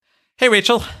Hey,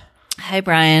 Rachel. Hi,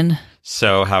 Brian.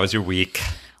 So, how was your week?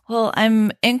 Well,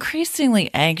 I'm increasingly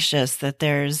anxious that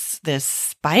there's this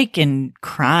spike in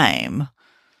crime.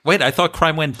 Wait, I thought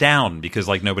crime went down because,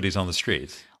 nobody's on the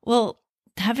streets. Well,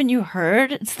 haven't you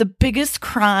heard? It's the biggest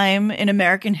crime in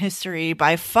American history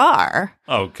by far.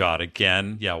 Oh, God,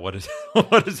 again? Yeah, what is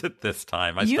what is it this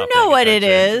time? You know what it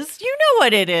is. You know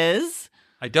what it is.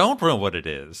 I don't know what it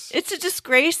is. It's a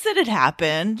disgrace that it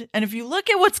happened. And if you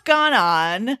look at what's gone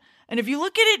on, and if you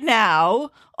look at it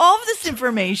now, all of this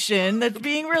information that's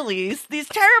being released, these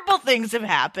terrible things have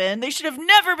happened. They should have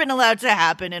never been allowed to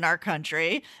happen in our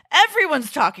country.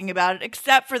 Everyone's talking about it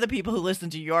except for the people who listen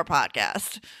to your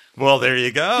podcast. Well, there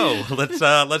you go. Let's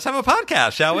have a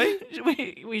podcast, shall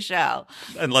we? We shall.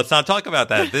 And let's not talk about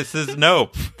that. This is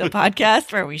Nope. The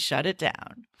podcast where we shut it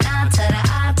down.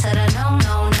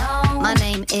 My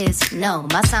name is no.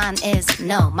 My sign is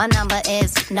no. My number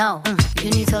is no.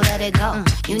 You need to let it go.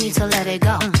 You need to let it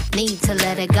go. Need to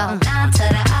let it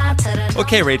go.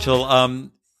 Okay,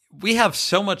 Rachel. We have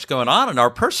so much going on in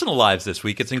our personal lives this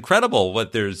week. It's incredible.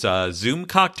 There's Zoom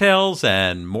cocktails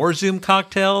and more Zoom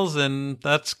cocktails, and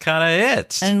that's kind of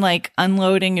it. And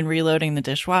unloading and reloading the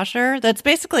dishwasher. That's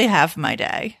basically half my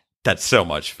day. That's so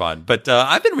much fun. But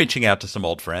I've been reaching out to some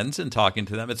old friends and talking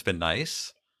to them. It's been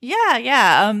nice.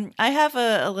 Yeah. I have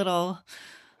a little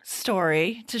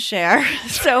story to share.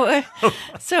 So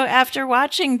after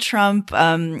watching Trump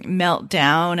melt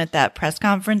down at that press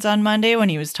conference on Monday when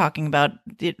he was talking about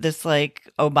this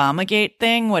Obamagate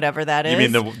thing, whatever that is. You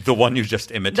mean the one you just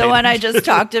imitated? The one I just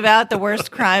talked about, the worst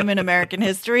crime in American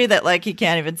history that he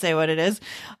can't even say what it is.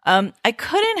 I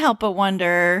couldn't help but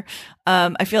wonder.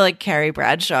 I feel like Carrie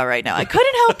Bradshaw right now. I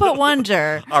couldn't help but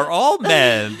wonder. Are all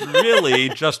men really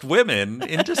just women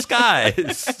in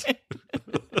disguise?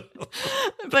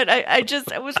 But I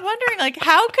was wondering,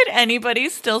 how could anybody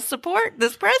still support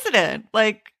this president?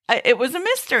 It was a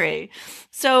mystery.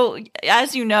 So,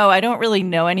 as you know, I don't really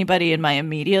know anybody in my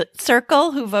immediate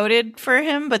circle who voted for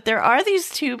him, but there are these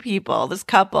two people, this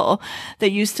couple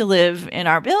that used to live in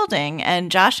our building,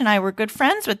 and Josh and I were good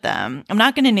friends with them. I'm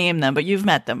not going to name them, but you've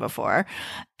met them before.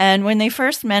 And when they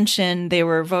first mentioned they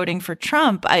were voting for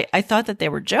Trump, I thought that they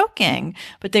were joking,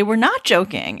 but they were not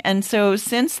joking. And so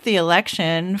since the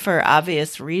election, for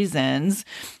obvious reasons,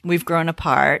 we've grown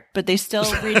apart, but they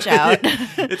still reach out.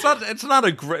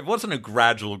 It wasn't a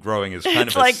gradual growing. It's kind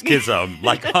of a schism,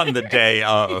 on the day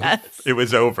of Yes. It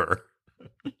was over.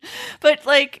 But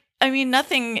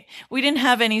nothing, we didn't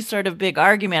have any sort of big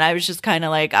argument. I was just kind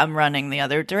of I'm running the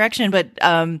other direction. But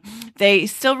they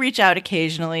still reach out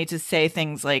occasionally to say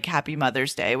things like Happy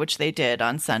Mother's Day, which they did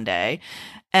on Sunday.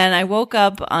 And I woke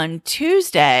up on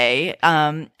Tuesday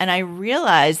and I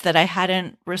realized that I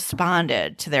hadn't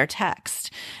responded to their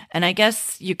text. And I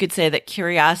guess you could say that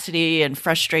curiosity and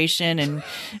frustration and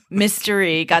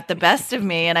mystery got the best of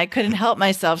me and I couldn't help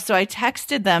myself. So I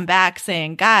texted them back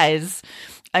saying, guys,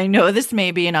 I know this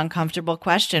may be an uncomfortable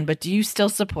question, but do you still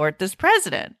support this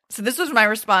president? So this was my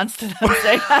response to them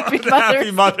saying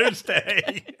Happy Mother's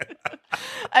Day.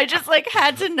 I just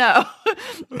had to know.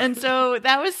 And so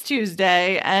that was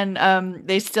Tuesday, and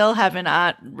they still have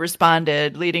not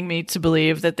responded, leading me to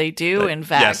believe that they do, in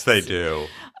fact. Yes, they do.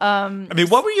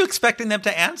 What were you expecting them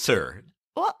to answer?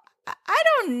 Well, I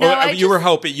don't know. Well, you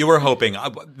were hoping.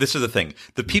 This is the thing.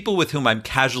 The people with whom I'm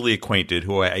casually acquainted,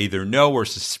 who I either know or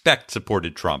suspect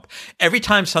supported Trump, every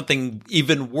time something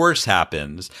even worse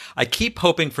happens, I keep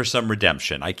hoping for some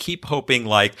redemption. I keep hoping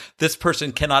this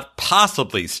person cannot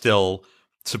possibly still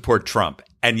support Trump.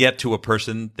 And yet to a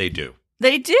person, they do.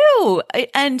 They do.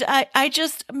 And I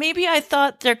just, maybe I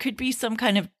thought there could be some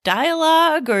kind of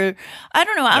dialogue or, I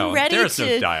don't know. I'm ready there's to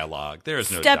no dialogue. There is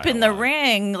no step dialogue. In the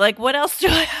ring. What else do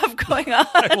I have going on?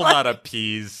 I will not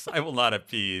appease.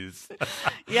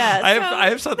 Yeah. I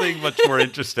have something much more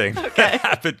interesting that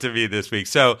happened to me this week.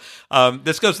 So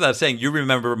this goes without saying, you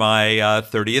remember my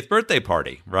 30th birthday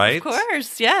party, right? Of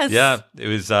course, yes. Yeah. It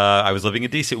was, I was living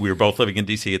in D.C. We were both living in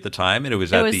D.C. at the time, and it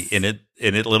was the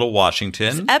Inn at Little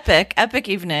Washington. Epic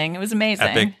evening. It was amazing.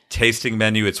 Epic tasting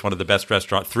menu. It's one of the best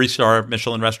restaurants, 3-star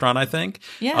Michelin restaurant, I think.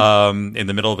 Yeah. In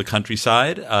the middle of the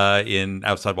countryside,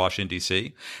 outside Washington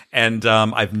D.C. And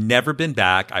I've never been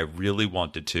back. I really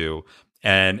wanted to.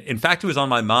 And in fact, it was on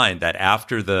my mind that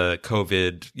after the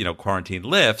COVID, quarantine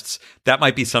lifts, that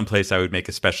might be someplace I would make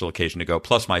a special occasion to go.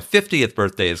 Plus, my 50th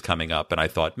birthday is coming up, and I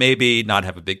thought maybe not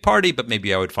have a big party, but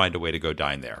maybe I would find a way to go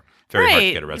dine there. Very hard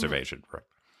to get a reservation.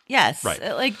 Yes. Right.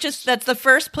 That's the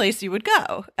first place you would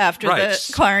go after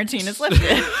the quarantine is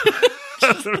lifted.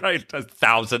 Right,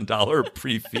 $1,000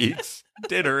 prix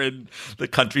dinner in the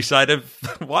countryside of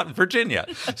Virginia.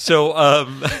 So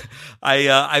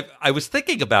I was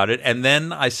thinking about it, and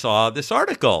then I saw this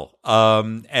article,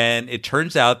 and it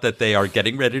turns out that they are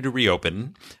getting ready to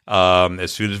reopen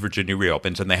as soon as Virginia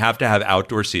reopens, and they have to have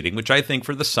outdoor seating, which I think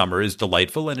for the summer is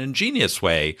delightful and ingenious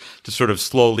way to sort of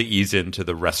slowly ease into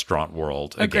the restaurant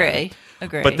world again.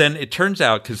 Agree. But then it turns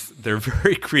out, because they're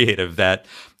very creative, that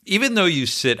even though you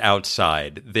sit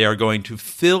outside, they are going to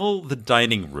fill the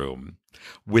dining room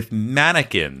with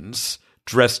mannequins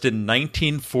dressed in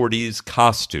 1940s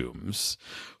costumes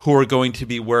who are going to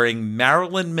be wearing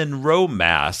Marilyn Monroe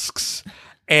masks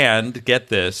and, get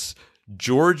this,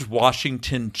 George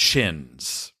Washington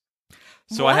chins.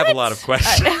 So I have a lot of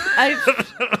questions.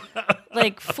 I've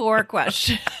like 4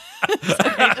 questions.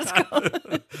 Sorry, just go.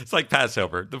 It's like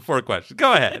Passover, the 4 questions.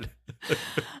 Go ahead.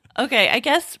 Okay, I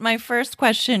guess my first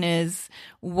question is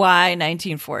why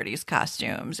 1940s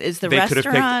costumes? Is the They could have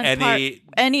restaurant picked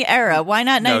any era? Why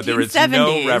not 1970s? No, there is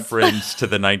no reference to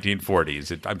the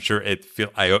 1940s. I'm sure it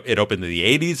opened in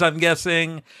the 80s, I'm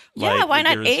guessing. Yeah, why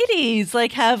not 80s?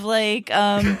 Like have like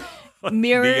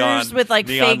mirrors with like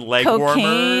neon fake leg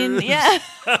cocaine. warmers. Yeah.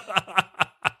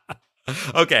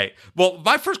 Okay. Well,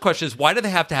 my first question is, why do they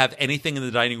have to have anything in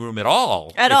the dining room at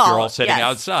all? If you're all sitting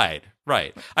outside.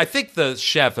 Right. I think the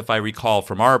chef, if I recall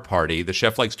from our party, the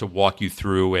chef likes to walk you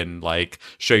through and like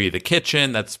show you the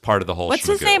kitchen. That's part of the whole What's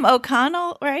his name?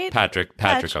 O'Connell, right? Patrick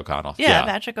O'Connell. Yeah,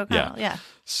 Patrick O'Connell. Yeah.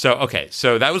 So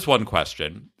that was one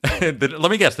question.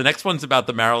 Let me guess. The next one's about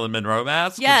the Marilyn Monroe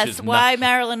mask. Yes. Why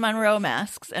Marilyn Monroe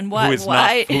masks and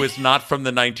why? Who is not from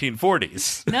the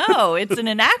 1940s? No, it's an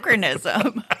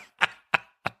anachronism.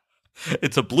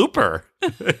 It's a blooper.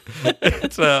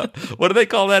 It's a, what do they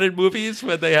call that in movies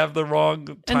when they have the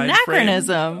wrong time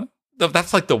anachronism. Frame? No,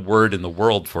 that's like the word in the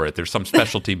world for it. There's some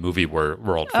specialty movie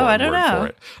world for, I don't know. for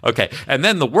it. Okay. And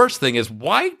then the worst thing is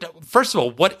first of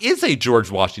all, what is a George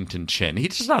Washington chin? He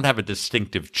does not have a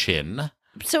distinctive chin.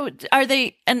 So are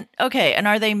they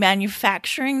are they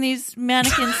manufacturing these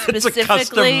mannequins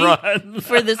specifically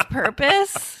for this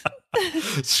purpose?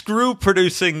 Screw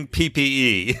producing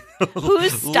PPE.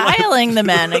 Who's styling the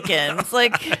mannequins?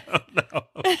 Like,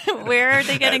 where are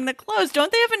they getting the clothes?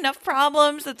 Don't they have enough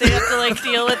problems that they have to like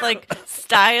deal with like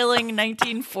styling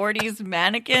 1940s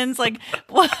mannequins? Like,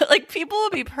 what? Like people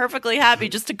would be perfectly happy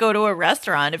just to go to a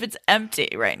restaurant if it's empty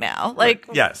right now. Like,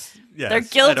 yes. They're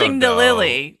gilding the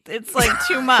lily. It's like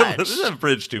too much. This is a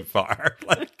bridge too far.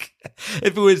 Like,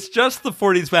 if it was just the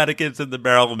 40s mannequins and the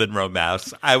Marilyn Monroe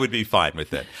masks, I would be fine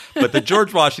with it. But the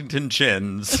George Washington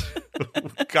chins,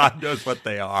 God knows what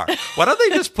they are. Why don't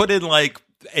they just put in like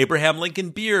Abraham Lincoln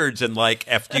beards and like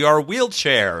FDR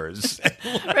wheelchairs?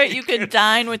 Right, you could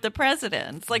dine with the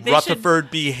presidents. Like they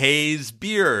Rutherford B. Hayes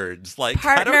beards. Like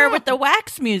partner with the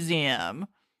Wax Museum.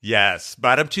 Yes,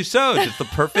 Madame Tussauds. It's the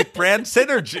perfect brand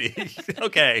synergy.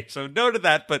 Okay, so no to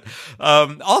that. But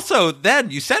also,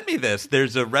 then you sent me this.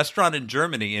 There's a restaurant in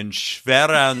Germany, in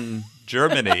Schwerin,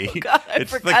 Germany. Oh God, I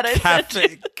forgot I sent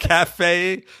you.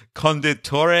 Cafe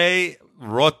Conditore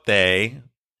Rotte.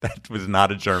 That was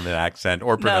not a German accent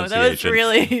or pronunciation. No, that was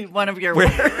really one of your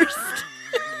worst.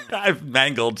 I've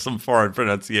mangled some foreign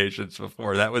pronunciations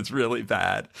before. That was really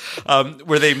bad.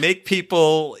 Where they make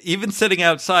people, even sitting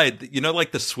outside, you know,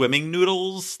 like the swimming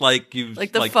noodles, like the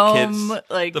foam, kids,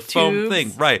 like the tubes. foam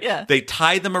thing, right? Yeah. They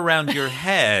tie them around your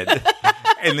head,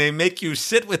 and they make you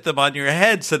sit with them on your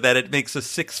head so that it makes a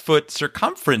 6-foot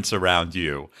circumference around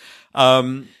you.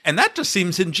 And that just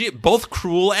seems both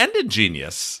cruel and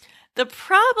ingenious. The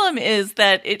problem is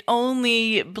that it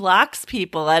only blocks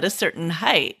people at a certain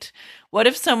height. What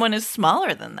if someone is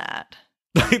smaller than that?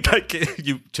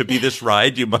 To be this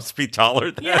ride, you must be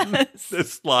taller than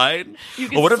this line. You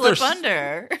can slip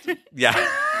under. Yeah.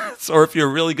 Or if you're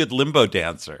a really good limbo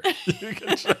dancer. You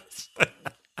can just...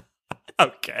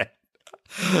 Okay.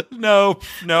 No.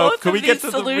 Both Can we get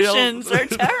these to solutions the real... are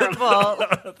terrible.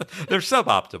 They're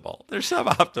suboptimal.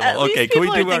 At least okay, people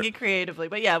can we do are thinking creatively.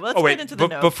 But yeah, let's wait, get into the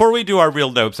notes. Before we do our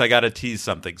real notes, I got to tease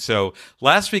something. So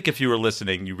last week, if you were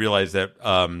listening, you realized that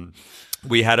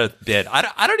we had a bit.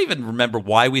 I don't even remember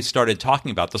why we started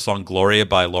talking about the song "Gloria"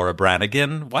 by Laura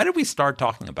Branigan. Why did we start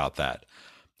talking about that?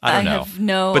 I don't know. have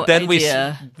no But then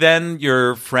idea. then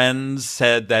your friends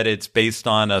said that it's based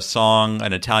on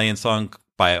an Italian song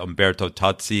by Umberto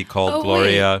Tozzi called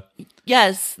Gloria. Wait.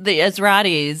 Yes, the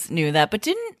Ezratis knew that, but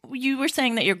didn't you were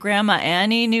saying that your grandma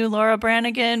Annie knew Laura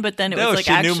Branigan? But then it was like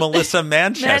she knew Melissa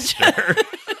Manchester.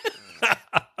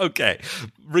 Okay.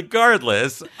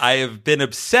 regardless, I have been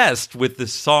obsessed with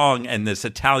this song and this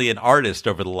Italian artist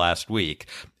over the last week,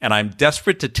 and I'm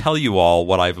desperate to tell you all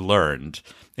what I've learned,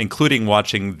 including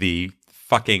watching the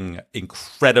fucking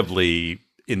incredibly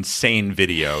insane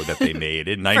video that they made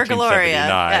in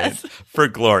 1979 for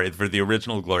Gloria, for the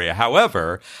original Gloria.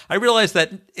 However, I realized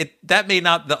that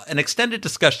an extended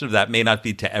discussion of that may not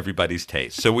be to everybody's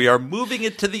taste. So we are moving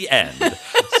it to the end.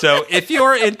 So if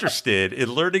you're interested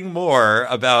in learning more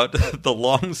about the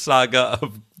long saga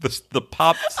of the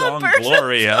pop song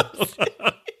Gloria,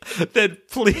 then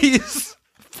please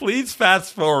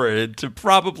fast forward to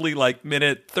probably like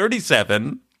minute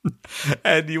 37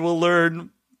 and you will learn.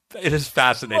 It is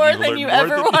fascinating. More than you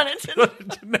ever wanted to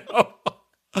know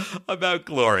about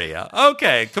Gloria.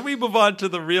 Okay, can we move on to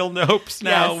the real Nopes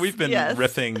now? Yes, We've been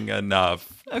riffing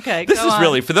enough. Okay, this is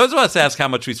really, for those of us who ask how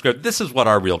much we script, this is what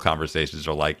our real conversations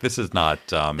are like. This is not...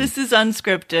 this is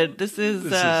unscripted. This is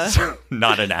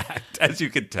not an act, as you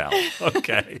can tell.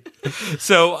 Okay.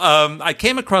 So I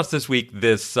came across this week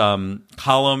this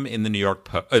column in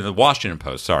the Washington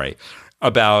Post,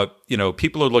 about,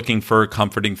 people are looking for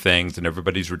comforting things and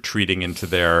everybody's retreating into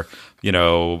their,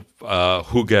 hygge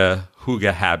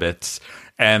habits.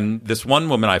 And this one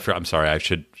woman, I'm sorry, I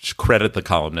should credit the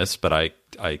columnist, but I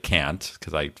can't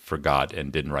because I forgot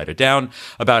and didn't write it down,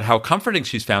 about how comforting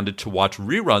she's found it to watch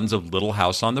reruns of Little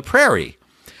House on the Prairie.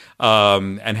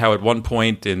 And how at one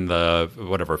point in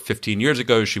 15 years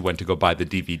ago, she went to go buy the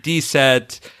DVD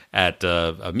set at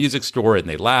a music store and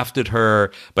they laughed at her,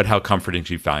 but how comforting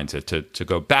she finds it to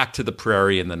go back to the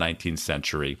prairie in the 19th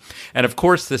century. And of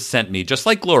course, this sent me, just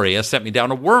like Gloria, sent me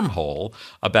down a wormhole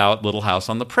about Little House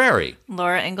on the Prairie.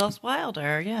 Laura Ingalls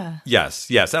Wilder, yeah. Yes.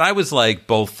 And I was like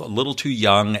both a little too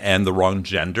young and the wrong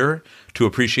gender to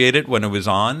appreciate it when it was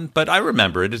on, but I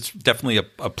remember it. It's definitely a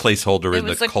placeholder in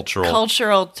the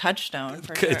cultural touchstone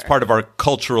for sure. It's part of our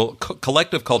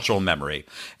collective cultural memory.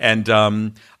 And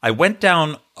I went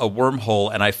down a wormhole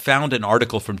and I found an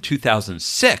article from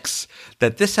 2006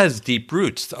 that this has deep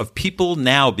roots of people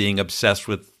now being obsessed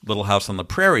with Little House on the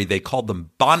Prairie. They called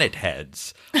them bonnet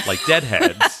heads, like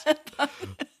deadheads.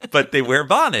 But they wear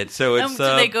bonnets, so it's.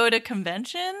 Do they go to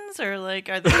conventions or like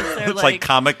are they? It's like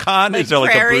Comic-Con. Like Is there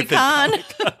like Prairie a booth Con?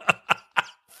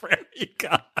 Prairie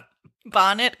Con,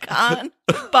 Bonnet Con,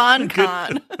 Bon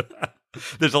Con.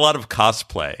 There's a lot of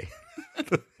cosplay,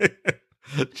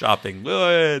 chopping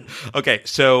wood. Okay,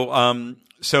 so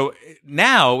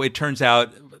now it turns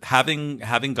out,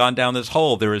 having gone down this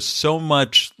hole, there is so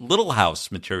much Little House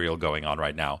material going on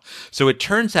right now. So it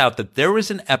turns out that there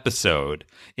was an episode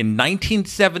in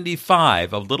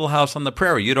 1975 of Little House on the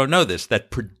Prairie, you don't know this, that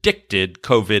predicted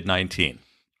COVID-19.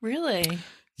 Really?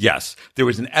 Yes. There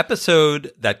was an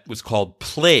episode that was called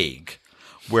Plague,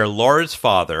 where Laura's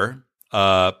father,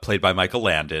 played by Michael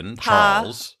Landon,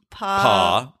 Charles...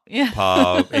 Pa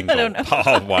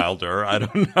Wilder. I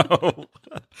don't know.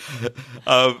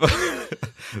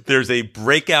 There's a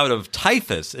breakout of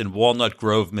typhus in Walnut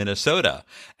Grove, Minnesota,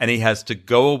 and he has to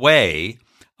go away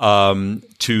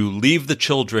to leave the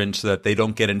children so that they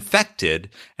don't get infected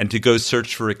and to go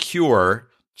search for a cure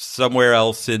somewhere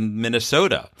else in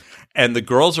Minnesota. And the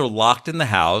girls are locked in the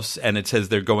house, and it says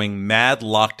they're going mad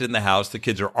locked in the house. The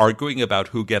kids are arguing about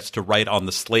who gets to write on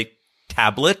the slate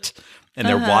tablet. And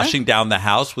they're washing down the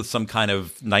house with some kind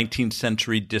of 19th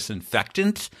century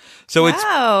disinfectant. So it's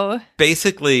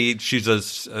basically she's a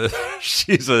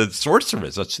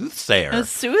sorceress, a soothsayer. A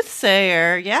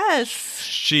soothsayer, yes.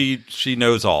 She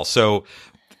knows all. So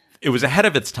it was ahead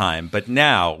of its time, but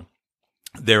now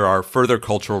there are further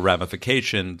cultural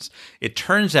ramifications. It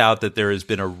turns out that there has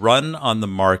been a run on the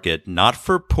market, not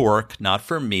for pork, not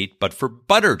for meat, but for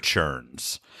butter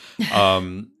churns.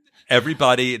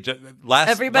 Everybody's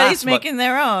making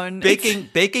their own.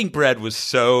 Baking bread was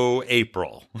so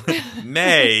April.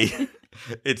 May,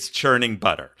 it's churning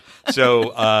butter.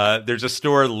 So there's a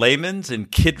store, Lehman's, in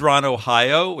Kidron,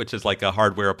 Ohio, which is like a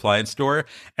hardware appliance store,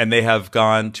 and they have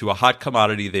gone to a hot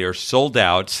commodity. They are sold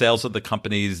out. Sales of the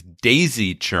company's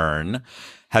Daisy churn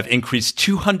have increased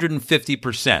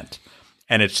 250%.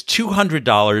 And it's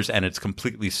 $200 and it's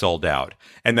completely sold out.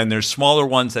 And then there's smaller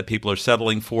ones that people are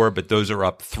settling for, but those are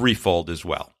up threefold as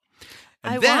well.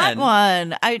 And I want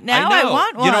one. I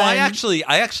want one.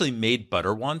 I actually made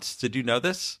butter once. Did you know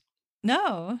this?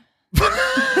 No.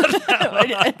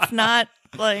 It's not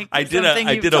like something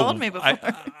you've told me before.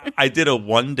 I did a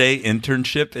one-day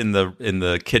internship in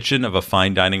the kitchen of a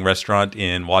fine dining restaurant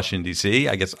in Washington, D.C.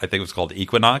 I think it was called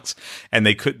Equinox, and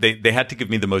they had to give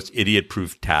me the most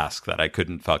idiot-proof task that I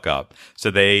couldn't fuck up.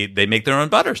 So they make their own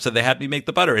butter. So they had me make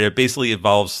the butter. It basically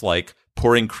involves like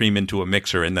pouring cream into a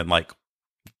mixer and then like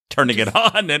turning it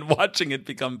on and watching it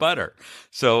become butter.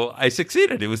 So I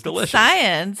succeeded. It was delicious.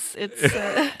 Science.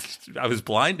 It's I was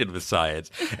blinded with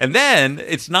science. And then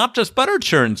it's not just butter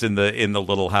churns in the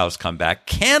little house comeback.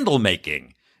 Candle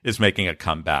making is making a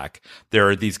comeback. There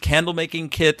are these candle making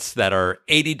kits that are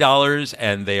 $80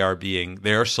 and they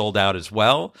are sold out as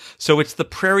well. So it's the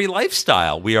prairie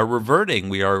lifestyle. We are reverting.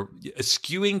 We are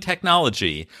eschewing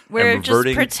technology. We're and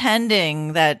reverting. just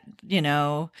pretending that,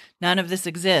 none of this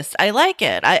exists. I like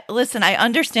it. I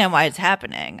understand why it's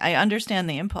happening. I understand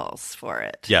the impulse for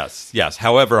it. Yes.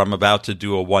 However, I'm about to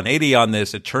do a 180 on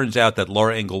this. It turns out that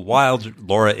Laura Ingalls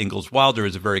Wilder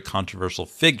is a very controversial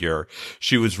figure.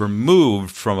 She was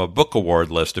removed from a book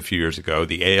award list a few years ago,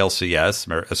 the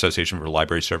ALCS, Association for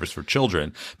Library Service for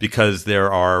Children, because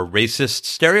there are racist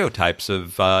stereotypes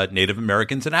of Native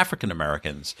Americans and African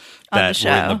Americans that were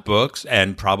in the books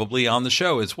and probably on the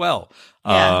show as well.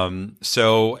 Yeah.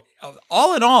 So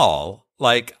all in all,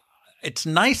 like, it's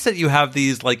nice that you have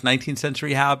these like 19th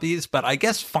century hobbies, but I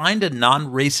guess find a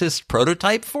non-racist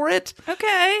prototype for it.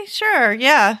 Okay, sure.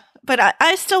 Yeah. But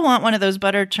I still want one of those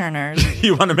butter churners.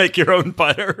 You want to make your own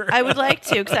butter? I would like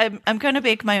to, because I'm going to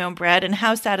bake my own bread. And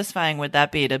how satisfying would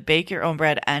that be to bake your own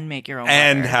bread and make your own butter?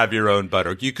 And have your own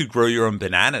butter. You could grow your own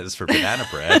bananas for banana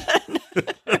bread.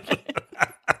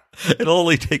 It'll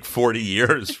only take 40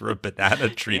 years for a banana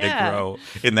tree to grow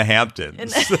in the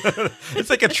Hamptons.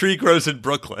 It's like a tree grows in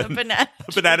Brooklyn. A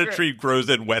banana tree grows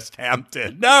in West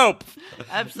Hampton. Nope.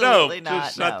 Absolutely nope. not.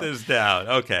 Just shut this down.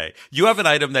 Okay. You have an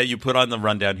item that you put on the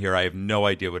rundown here. I have no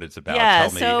idea what it's about. Yeah,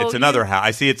 Tell me. so It's another house.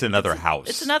 I see it's another house.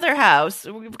 It's another house.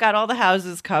 We've got all the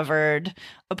houses covered.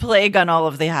 A plague on all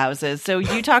of the houses. So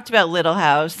you talked about Little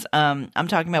House. I'm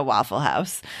talking about Waffle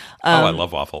House. I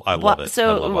love Waffle. I love it.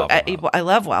 So I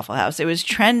love Waffle House. It was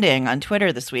trending on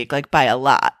Twitter this week, like by a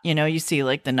lot. You see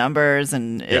like the numbers,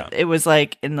 and it was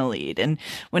like in the lead. And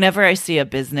whenever I see a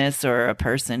business or a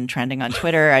person trending on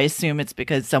Twitter, I assume it's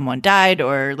because someone died,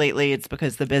 or lately it's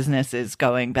because the business is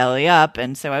going belly up.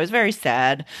 And so I was very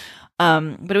sad.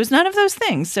 But it was none of those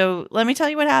things. So let me tell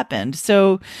you what happened.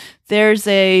 So there's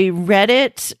a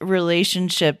Reddit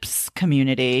relationships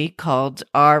community called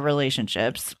Our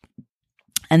Relationships.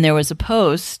 And there was a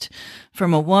post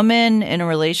from a woman in a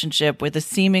relationship with a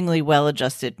seemingly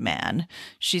well-adjusted man.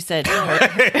 She said,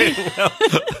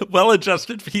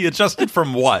 well-adjusted? He adjusted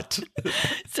from what?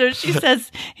 So she says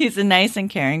he's a nice and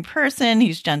caring person.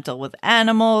 He's gentle with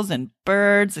animals and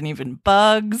birds and even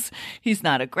bugs. He's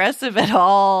not aggressive at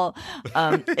all,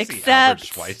 except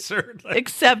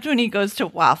when he goes to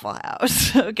Waffle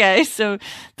House. Okay, so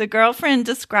the girlfriend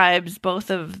describes both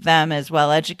of them as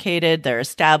well-educated. They're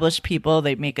established people.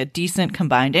 They make a decent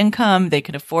combined income. They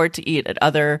can afford to eat at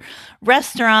other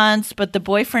restaurants, but the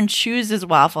boyfriend chooses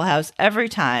Waffle House every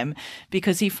time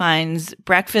because he finds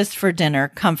breakfast for dinner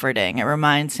comforting. It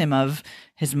reminds him of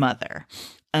his mother.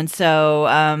 And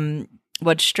so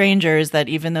what's stranger is that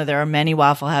even though there are many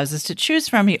Waffle Houses to choose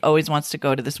from, he always wants to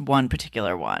go to this one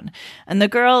particular one. And the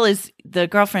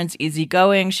girlfriend's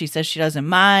easygoing. She says she doesn't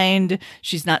mind.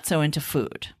 She's not so into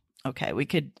food. Okay, we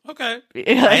could. Okay.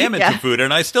 I am into food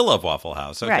and I still love Waffle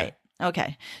House. Okay. Right.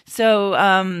 Okay.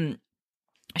 So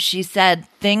she said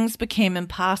things became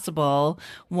impossible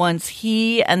once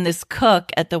he and this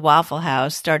cook at the Waffle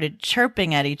House started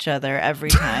chirping at each other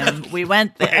every time we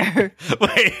went there.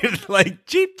 Wait, like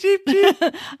cheep, cheep, cheep.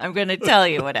 I'm going to tell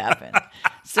you what happened.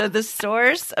 So the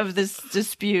source of this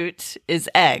dispute is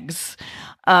eggs.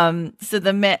 So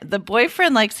the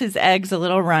boyfriend likes his eggs a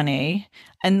little runny,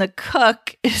 and the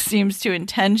cook seems to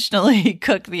intentionally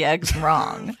cook the eggs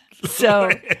wrong. So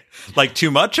like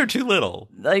too much or too little?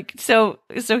 Like so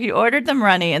he ordered them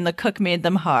runny and the cook made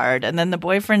them hard, and then the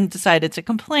boyfriend decided to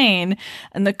complain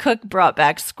and the cook brought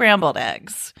back scrambled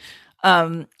eggs.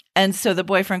 And so the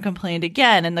boyfriend complained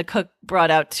again and the cook brought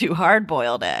out 2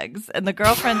 hard-boiled eggs. And the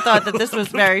girlfriend thought that this was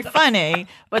very funny,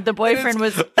 but the boyfriend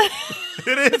was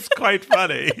It is quite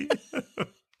funny.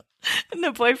 And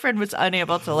the boyfriend was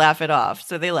unable to laugh it off,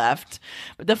 so they left.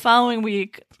 But the following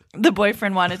week, the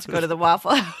boyfriend wanted to go to the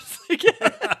Waffle House again.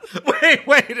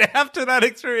 Wait. After that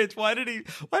experience, why did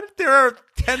there are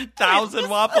 10,000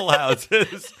 Waffle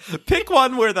Houses? Pick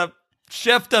one where the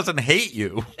chef doesn't hate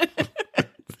you.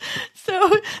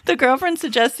 So the girlfriend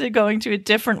suggested going to a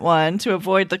different one to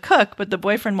avoid the cook, but the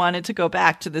boyfriend wanted to go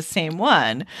back to the same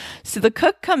one. So the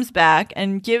cook comes back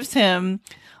and gives him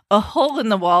a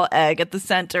hole-in-the-wall egg at the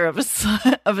center of a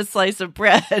slice of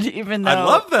bread, even though... I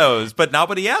love those, but not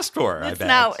what he asked for, I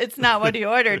bet. It's not what he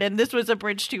ordered, and this was a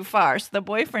bridge too far. So the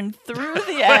boyfriend threw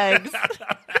the eggs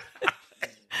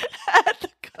at the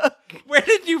cook. Where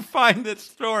did you find this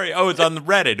story? Oh, it's on the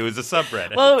Reddit. It was a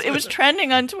subreddit. Well, it was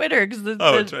trending on Twitter because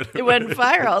it went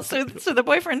viral. So the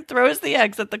boyfriend throws the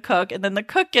eggs at the cook, and then the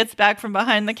cook gets back from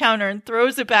behind the counter and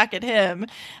throws it back at him.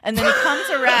 And then he comes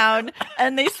around,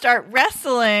 and they start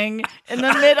wrestling in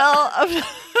the middle of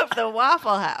the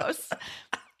Waffle House.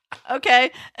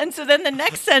 Okay. And so then the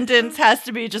next sentence has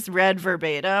to be just read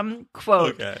verbatim.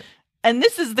 Quote. Okay. And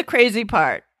this is the crazy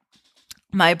part.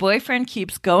 My boyfriend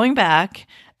keeps going back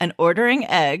and ordering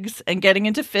eggs and getting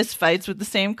into fist fights with the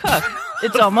same cook.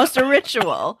 It's almost a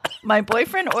ritual. My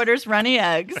boyfriend orders runny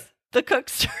eggs. The cook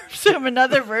serves him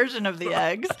another version of the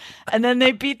eggs, and then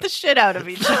they beat the shit out of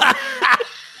each other.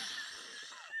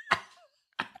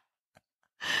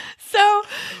 So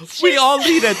we all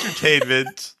need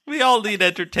entertainment. We all need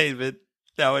entertainment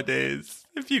nowadays.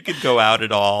 If you can go out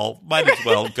at all, might as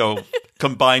well go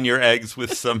combine your eggs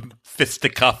with some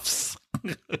fisticuffs.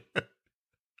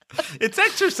 It's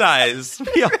exercise.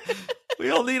 We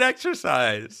all need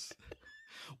exercise.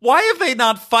 Why have they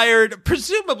not fired?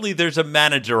 Presumably there's a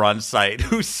manager on site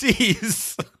who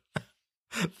sees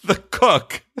the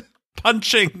cook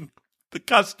punching the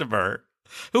customer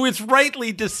who is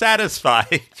rightly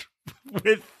dissatisfied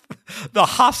with the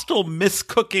hostile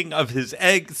miscooking of his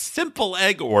simple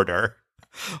egg order.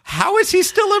 How is he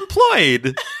still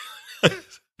employed?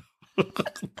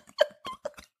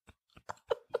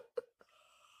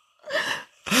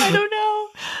 I don't know.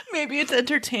 Maybe it's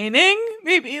entertaining.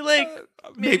 Maybe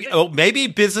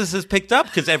business has picked up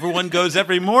because everyone goes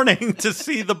every morning to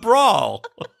see the brawl.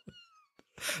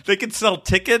 They can sell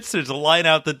tickets. There's a line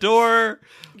out the door.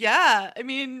 Yeah, I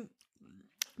mean,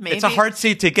 maybe it's a hard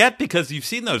seat to get because you've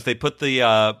seen those. They put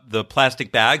the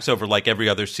plastic bags over like every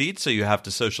other seat, so you have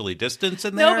to socially distance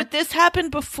in there. No, but this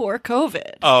happened before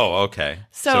COVID. Oh, okay.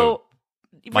 So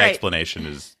my explanation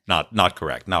is not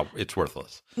correct. No, it's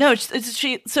worthless. No,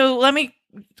 so let me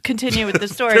continue with the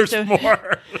story. There's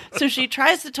more. So she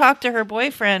tries to talk to her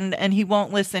boyfriend and he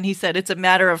won't listen. He said it's a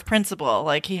matter of principle.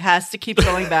 Like he has to keep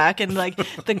going back and like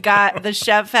the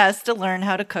chef has to learn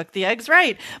how to cook the eggs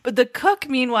right. But the cook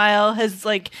meanwhile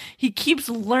he keeps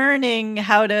learning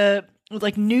how to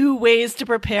like new ways to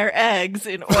prepare eggs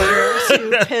in order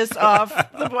to piss off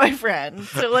the boyfriend.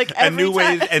 So like new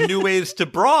ways to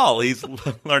brawl. He's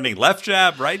learning left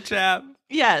jab, right jab.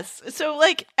 Yes. So,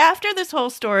 like, after this whole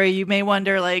story, you may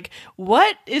wonder, like,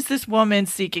 what is this woman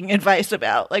seeking advice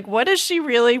about? Like, what does she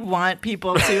really want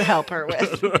people to help her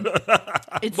with?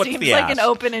 It seems like an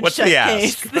open and shut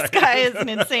case. This guy is an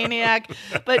insaniac.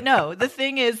 But no, the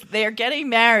thing is, they're getting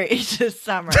married this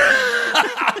summer.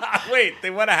 Wait,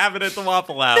 they want to have it at the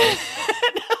Waffle House.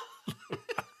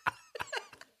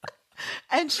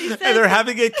 And she says... And they're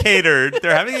having it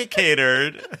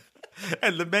catered.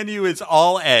 And the menu is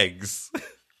all eggs.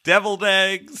 Deviled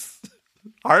eggs.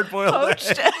 Hard-boiled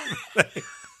eggs.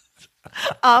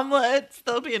 Omelets.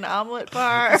 There'll be an omelet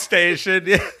bar. Station.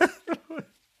 Yeah.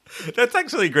 That's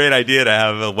actually a great idea to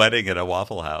have a wedding at a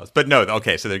Waffle House. But no,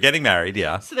 okay, so they're getting married,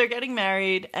 yeah. So they're getting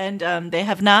married, and they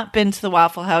have not been to the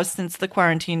Waffle House since the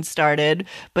quarantine started,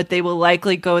 but they will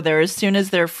likely go there as soon as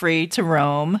they're free to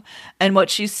roam. And what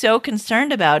she's so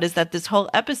concerned about is that this whole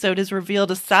episode has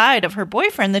revealed a side of her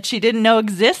boyfriend that she didn't know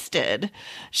existed.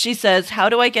 She says, how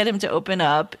do I get him to open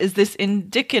up? Is this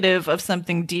indicative of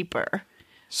something deeper?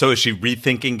 So is she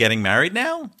rethinking getting married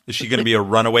now? Is she going to be a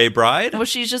runaway bride? Well,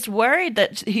 she's just worried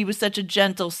that he was such a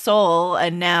gentle soul,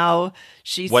 and now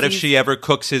What if she ever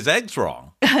cooks his eggs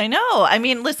wrong? I know. I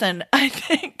mean, listen, I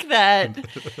think that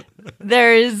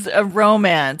there is a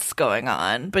romance going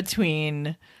on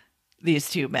between these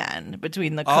two men,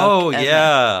 between the cook and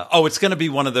it's going to be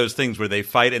one of those things where they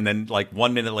fight, and then like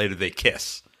 1 minute later they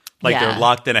kiss. Like they're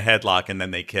locked in a headlock and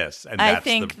then they kiss. And I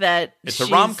think that it's she's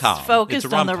a rom-com.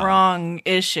 Focused on the wrong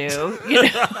issue. You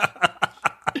know?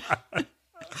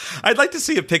 I'd like to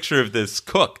see a picture of this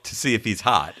cook to see if he's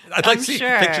hot. I'd like to see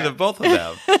a picture of both of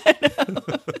them.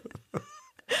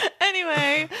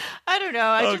 Anyway, I don't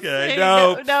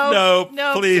know.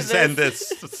 No. Please end this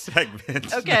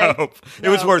segment. Okay. Nope. It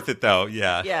was worth it though.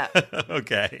 Yeah. Yeah.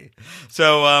 Okay.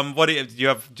 So, what do you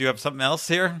have something else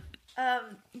here?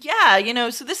 Yeah,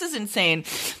 so this is insane.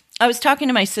 I was talking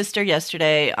to my sister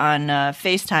yesterday on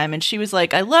FaceTime, and she was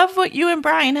like, I love what you and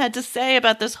Brian had to say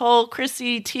about this whole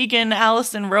Chrissy Teigen,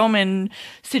 Allison Roman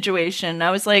situation.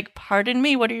 I was like, pardon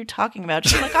me, what are you talking about?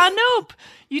 She's like, Nope.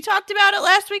 You talked about it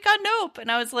last week on Nope. And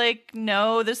I was like,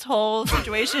 no, this whole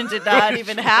situation did not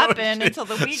even happen until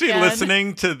the weekend. Is she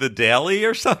listening to The Daily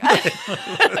or something?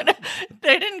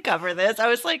 They didn't cover this. I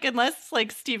was like, unless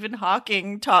like Stephen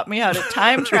Hawking taught me how to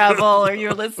time travel, or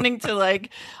you're listening to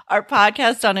like our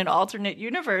podcast on an alternate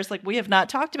universe. Like, we have not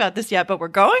talked about this yet, but we're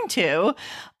going to.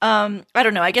 I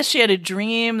don't know. I guess she had a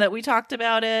dream that we talked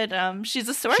about it. She's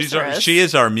a sorceress. She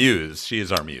is our muse. She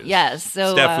is our muse. Yes.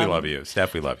 So, Steph, we love you.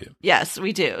 Steph, we love you. Yes,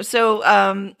 we do.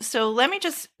 So, so let me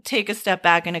just take a step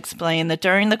back and explain that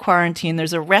during the quarantine,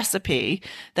 there's a recipe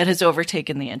that has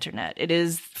overtaken the internet. It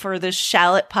is for this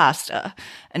shallot pasta,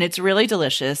 and it's really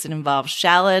delicious. It involves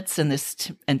shallots and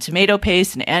and tomato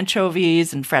paste and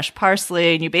anchovies and fresh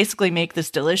parsley, and you basically make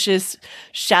this delicious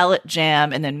shallot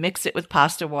jam and then mix it with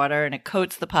pasta water, and it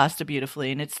coats the pasta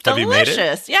beautifully, and it's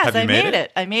delicious. Yes, I made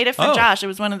it. I made it for Josh. It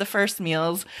was one of the first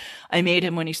meals I made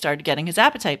him when he started getting his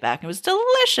appetite back. It was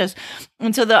delicious.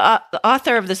 And so the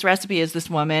author of this recipe is this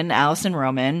woman, Alison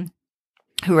Roman,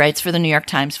 who writes for the New York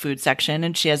Times food section,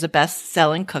 and she has a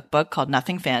best-selling cookbook called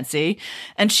Nothing Fancy.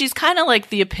 And she's kind of like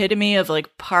the epitome of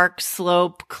like Park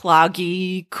Slope,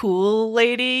 cloggy, cool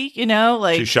lady, you know?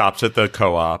 Like, she shops at the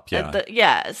co-op, yeah.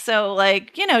 Yeah, so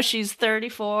like, you know, she's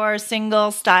 34,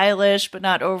 single, stylish, but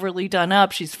not overly done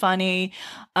up. She's funny.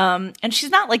 And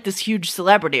she's not like this huge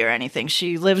celebrity or anything.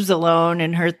 She lives alone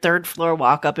in her third floor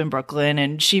walk up in Brooklyn,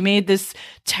 and she made this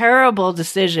terrible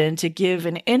decision to give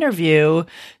an interview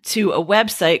to a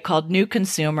website called New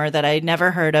Consumer that I'd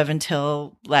never heard of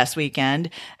until last weekend.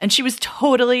 And she was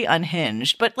totally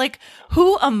unhinged. But like,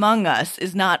 who among us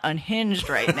is not unhinged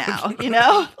right now? You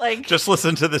know, like, just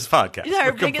listen to this podcast.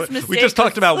 Our biggest mistake. We just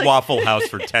talked about Waffle House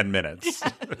for 10 minutes.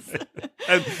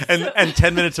 Yes. and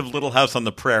 10 minutes of Little House on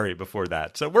the Prairie before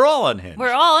that. So we're all unhinged.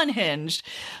 We're all unhinged.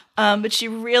 But she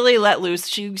really let loose.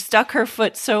 She stuck her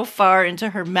foot so far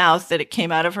into her mouth that it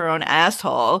came out of her own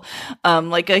asshole,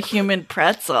 like a human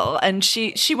pretzel. And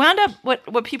she wound up,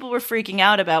 what people were freaking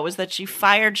out about was that she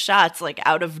fired shots like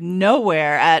out of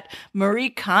nowhere at Marie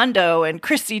Kondo and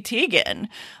Chrissy Teigen.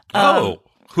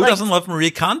 Who doesn't love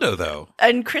Marie Kondo, though?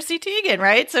 And Chrissy Teigen,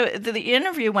 right? So the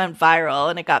interview went viral,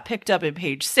 and it got picked up in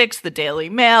Page Six, the Daily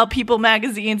Mail, People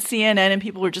Magazine, CNN, and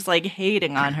people were just like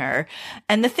hating on her.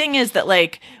 And the thing is that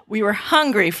like we were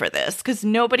hungry for this because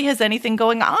nobody has anything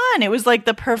going on. It was like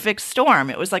the perfect storm.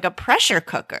 It was like a pressure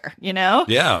cooker, you know?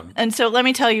 Yeah. And so let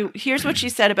me tell you, here's what she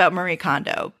said about Marie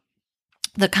Kondo.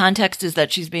 The context is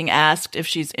that she's being asked if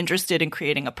she's interested in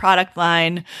creating a product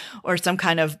line or some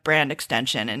kind of brand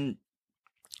extension. And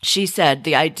she said,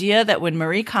 the idea that when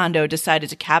Marie Kondo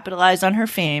decided to capitalize on her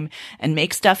fame and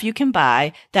make stuff you can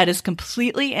buy, that is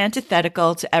completely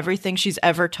antithetical to everything she's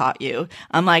ever taught you.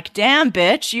 I'm like, damn,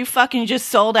 bitch, you fucking just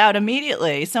sold out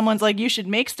immediately. Someone's like, you should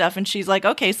make stuff. And she's like,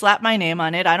 okay, slap my name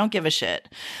on it. I don't give a shit.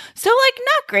 So like,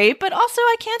 not great, but also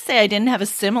I can't say I didn't have a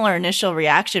similar initial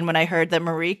reaction when I heard that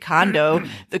Marie Kondo,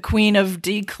 the queen of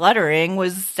decluttering,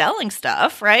 was selling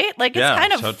stuff, right? Like, it's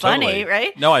kind of funny, totally.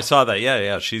 Right? No, I saw that.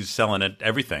 Yeah. She's selling it,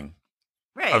 everything.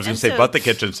 Right. I was going to say, but the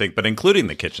kitchen sink, but including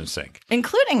the kitchen sink.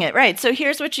 Including it, right. So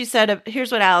here's what she said. Here's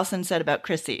what Alison said about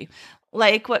Chrissy.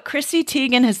 Like, what Chrissy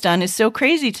Teigen has done is so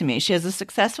crazy to me. She has a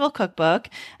successful cookbook,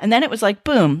 and then it was like,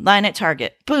 boom, line at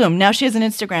Target. Boom, now she has an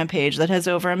Instagram page that has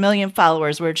over 1 million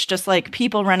followers where it's just like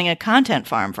people running a content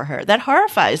farm for her. That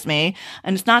horrifies me,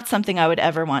 and it's not something I would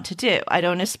ever want to do. I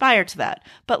don't aspire to that.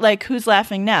 But, like, who's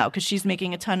laughing now? Because she's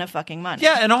making a ton of fucking money.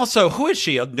 Yeah, and also, who is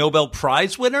she? A Nobel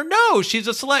Prize winner? No, she's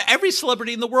a every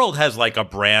celebrity in the world has, like, a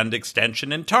brand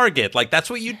extension in Target. Like, that's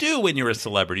what you do when you're a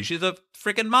celebrity. She's a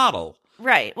freaking model.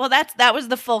 Right. Well, that was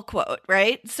the full quote,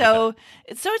 right? So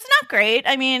it's not great.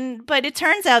 I mean, but it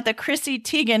turns out that Chrissy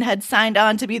Teigen had signed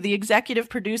on to be the executive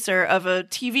producer of a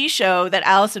TV show that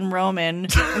Alison Roman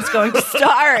was going to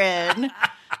star in.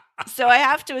 So I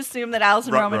have to assume that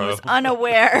Alison Roman was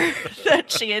unaware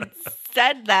that she had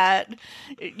said that.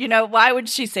 You know, why would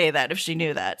she say that if she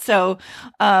knew that? So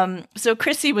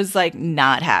Chrissy was like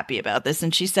not happy about this,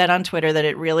 and she said on Twitter that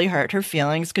it really hurt her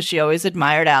feelings because she always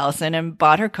admired Alison and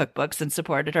bought her cookbooks and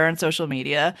supported her on social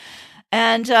media.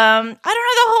 And I don't know,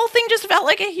 the whole thing just felt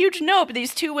like a huge nope.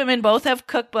 These two women both have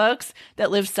cookbooks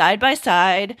that live side by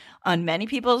side on many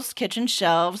people's kitchen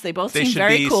shelves. They both seem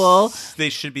very cool. They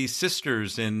should be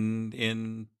sisters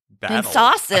in battle. And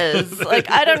sauces. Like,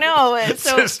 I don't know.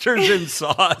 So, sisters in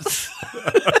sauce.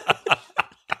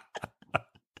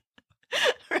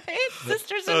 Right?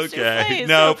 Sisters in okay. souffle.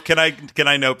 Nope. So, can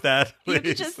I nope that,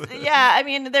 please? Yeah, I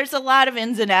mean, there's a lot of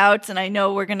ins and outs, and I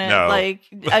know we're gonna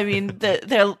I mean,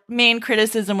 their main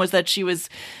criticism was that she was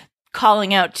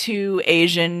calling out two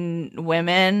Asian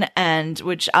women, and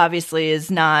which obviously is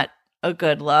not a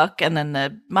good look. And then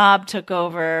the mob took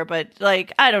over, but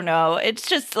like, I don't know. It's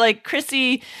just like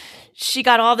Chrissy, she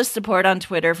got all the support on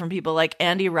Twitter from people like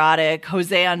Andy Roddick,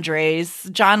 Jose Andres,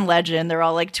 John Legend. They're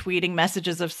all like tweeting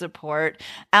messages of support.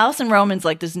 Allison Roman's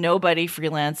like this nobody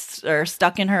freelancer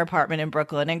stuck in her apartment in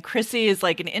Brooklyn. And Chrissy is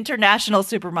like an international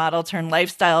supermodel turned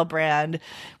lifestyle brand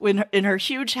in her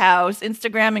huge house,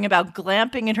 Instagramming about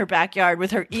glamping in her backyard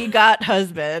with her EGOT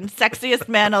husband, sexiest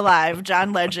man alive,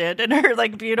 John Legend, and her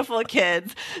like beautiful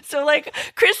kids. So like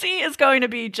Chrissy is going to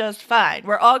be just fine.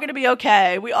 We're all going to be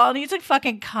okay. We all need to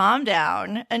fucking calm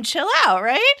down and chill out,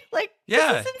 right? Like,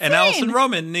 yeah. this is And Allison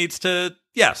Roman needs to,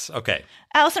 yes, okay.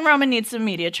 Allison Roman needs some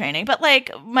media training, but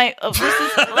like let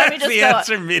me just the go.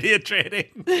 answer, media training.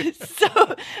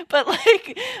 But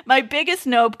like my biggest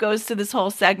nope goes to this whole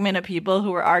segment of people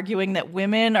who are arguing that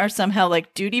women are somehow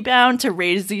like duty bound to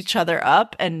raise each other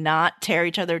up and not tear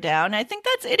each other down. I think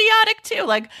that's idiotic too.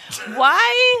 Like,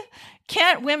 why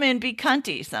can't women be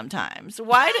cunty sometimes?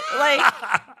 Why,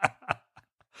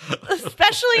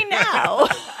 especially now.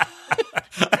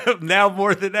 Now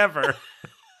more than ever.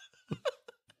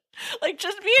 Like,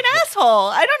 just be an asshole.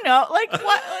 I don't know. Like,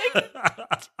 what?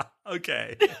 Like,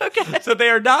 okay. okay. So they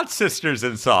are not sisters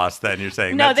in sauce, then, you're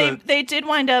saying? No, they did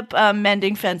wind up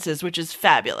mending fences, which is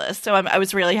fabulous. So I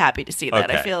was really happy to see that.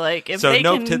 Okay. I feel like if so they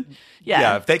nope can...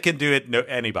 yeah, if they can do it, no,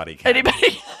 anybody can.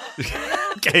 Anybody.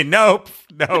 Okay, nope.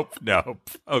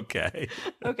 Okay.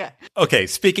 Okay,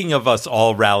 speaking of us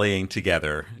all rallying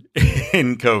together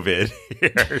in COVID,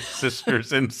 here,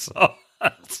 sisters in sauce.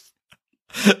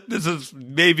 This is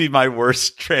maybe my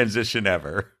worst transition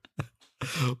ever.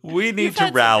 We need to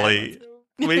rally.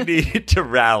 We need to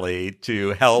rally to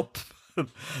help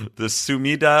the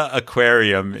Sumida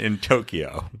Aquarium in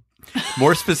Tokyo.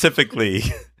 More specifically,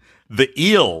 the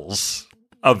eels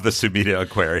of the Sumida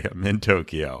Aquarium in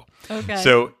Tokyo. Okay.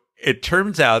 So it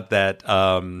turns out that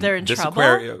they're in this trouble?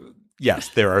 aquarium, yes,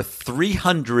 there are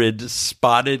 300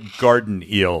 spotted garden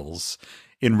eels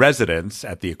in residence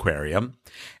at the aquarium.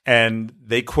 And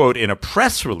they quote in a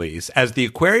press release, as the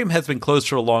aquarium has been closed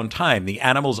for a long time, the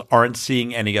animals aren't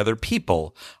seeing any other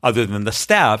people other than the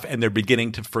staff, and they're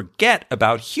beginning to forget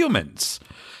about humans.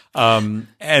 And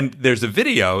there's a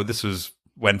video, this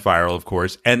went viral, of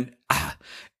course, and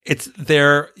it's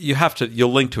there.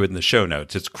 You'll link to it in the show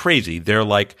notes. It's crazy. They're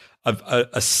like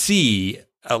a sea,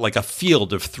 like a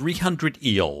field of 300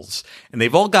 eels, and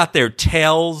they've all got their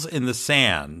tails in the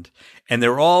sand, and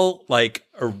they're all like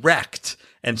erect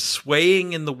and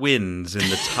swaying in the winds, in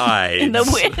the tides. In the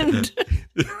wind.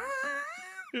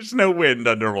 There's no wind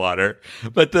underwater,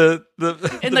 but the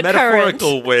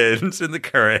metaphorical winds in the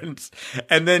currents.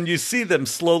 And then you see them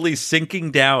slowly sinking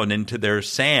down into their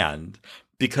sand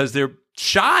because they're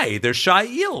shy. They're shy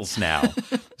eels now.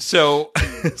 So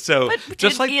but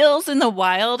just like eels in the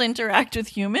wild interact with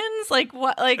humans? Like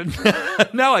what? Like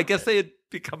no, I guess they had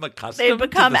become accustomed. They'd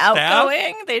become to the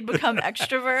outgoing. Staff. They'd become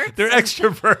extroverts. They're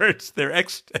extroverts.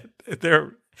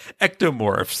 They're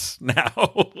ectomorphs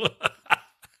now.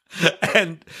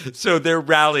 And so they're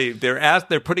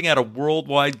putting out a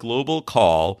worldwide global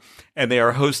call, and they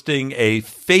are hosting a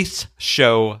face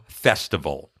show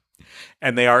festival.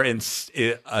 And they are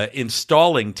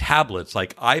installing tablets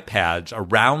like iPads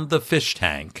around the fish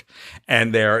tank,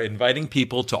 and they're inviting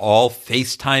people to all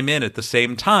FaceTime in at the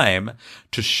same time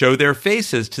to show their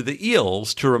faces to the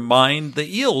eels, to remind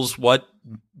the eels what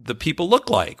the people look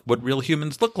like, what real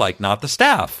humans look like, not the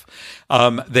staff.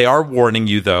 They are warning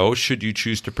you, though, should you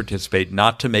choose to participate,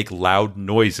 not to make loud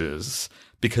noises,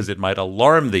 because it might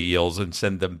alarm the eels and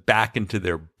send them back into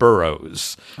their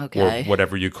burrows, or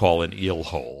whatever you call an eel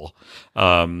hole.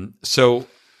 So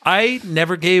I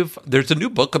never gave. There's a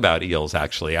new book about eels.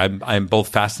 Actually, I'm both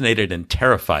fascinated and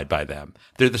terrified by them.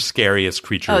 They're the scariest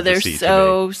creature of the sea. Oh, they're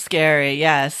so scary.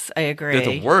 Yes, I agree.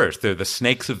 They're the worst. They're the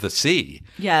snakes of the sea.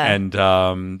 Yeah,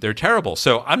 and they're terrible.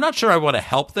 So I'm not sure I want to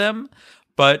help them.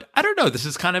 But I don't know. This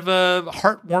is kind of a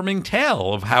heartwarming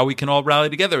tale of how we can all rally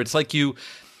together. It's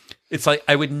like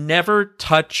I would never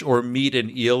touch or meet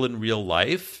an eel in real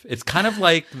life. It's kind of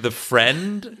like the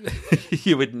friend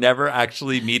you would never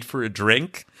actually meet for a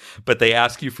drink, but they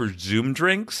ask you for Zoom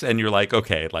drinks, and you're like,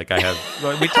 okay, like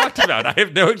we talked about, I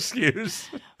have no excuse.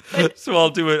 So I'll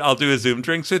do a Zoom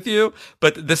drinks with you.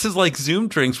 But this is like Zoom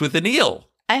drinks with an eel.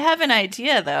 I have an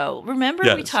idea, though.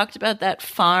 Remember we talked about that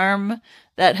farm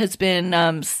that has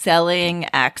been selling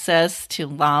access to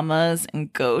llamas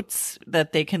and goats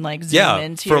that they can like Zoom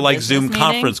into for like Zoom meeting?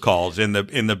 Conference calls in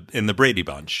the Brady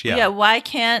Bunch. Yeah. Why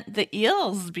can't the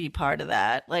eels be part of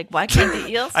that? Like, why can't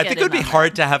the eels? I think it would be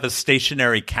hard to have a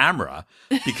stationary camera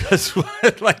because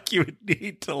like you would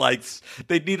need to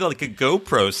they'd need like a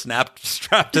GoPro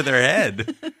strapped to their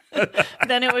head.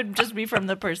 Then it would just be from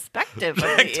the perspective of the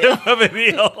eel. Perspective of an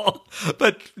eel.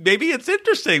 But maybe it's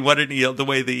interesting what an eel, the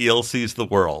way the eel sees the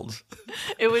world.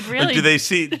 It would Or really. do they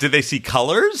see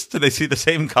colors? Do they see the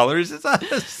same colors as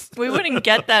us? We wouldn't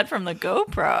get that from the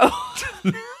GoPro.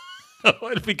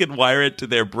 What if we could wire it to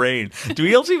their brain? Do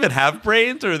eels even have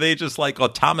brains, or are they just like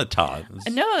automatons?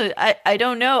 No, I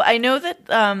don't know. I know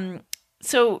that.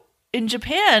 So in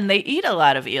Japan, they eat a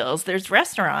lot of eels. There's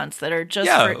restaurants that are just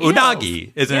for eels.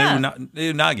 Unagi. Isn't Yeah.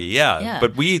 it unagi? Yeah. Yeah.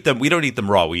 But we eat them. We don't eat them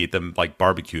raw. We eat them like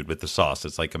barbecued with the sauce.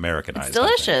 It's like Americanized. It's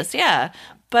delicious, yeah.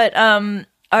 But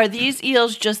are these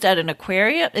eels just at an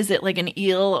aquarium? Is it like an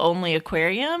eel only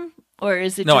aquarium, or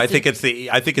is it? No, just I think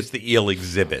it's the eel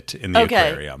exhibit in the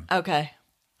aquarium. Okay.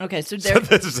 Okay. So So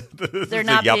they're this they're is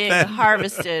not a yup being then.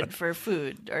 harvested for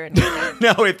food or anything.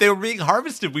 No, if they were being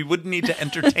harvested, we wouldn't need to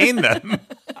entertain them.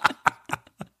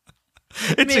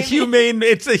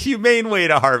 It's a humane way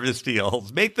to harvest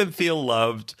eels. Make them feel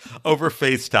loved over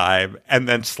FaceTime and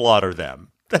then slaughter them.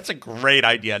 That's a great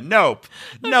idea. Nope,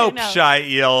 no. shy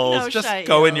eels. No Just shy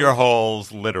go in eels. your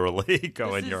holes, literally.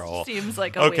 Go in This your hole. seems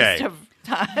like a Okay. waste of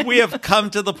time. We have come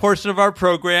to the portion of our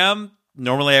program.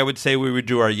 Normally, I would say we would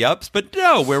do our yups, but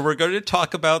no, where we're going to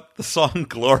talk about the song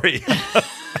Gloria.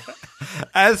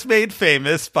 As made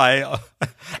famous by,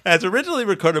 as originally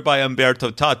recorded by Umberto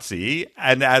Tozzi,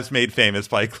 and as made famous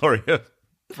by Gloria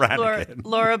Branigan.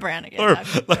 Laura Branigan.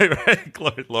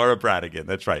 Laura Branigan,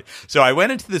 that's right. So I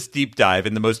went into this deep dive,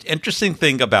 and the most interesting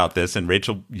thing about this, and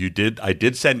Rachel, I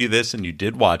did send you this, and you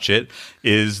did watch it,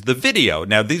 is the video.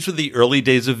 Now, these were the early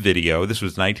days of video. This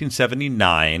was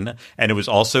 1979, and it was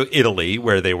also Italy,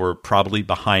 where they were probably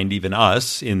behind even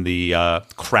us in the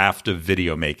craft of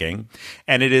video making.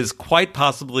 And it is quite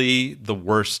possibly the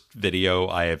worst video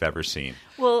I have ever seen.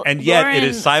 Well, and yet Lauren, it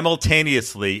is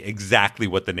simultaneously exact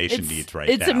what the nation needs right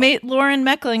now. Lauren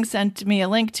Meckling sent me a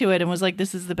link to it and was like,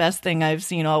 "This is the best thing I've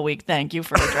seen all week. Thank you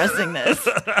for addressing this."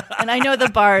 And I know the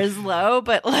bar is low,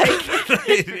 but like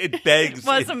it begs. It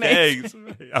was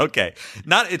amazing. Okay,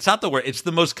 it's not the word. It's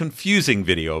the most confusing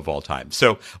video of all time.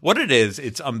 So what it is,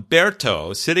 it's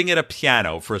Umberto sitting at a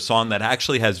piano for a song that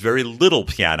actually has very little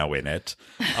piano in it.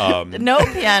 No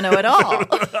piano at all.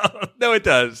 No, it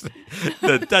does.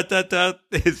 The da da da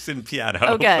is in piano.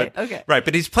 Okay, but, okay. Right,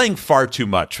 but he's playing far too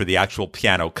much for the actual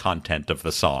piano content of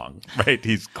the song. Right,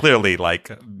 he's clearly like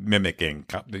mimicking,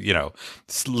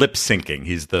 lip syncing.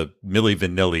 He's the Milli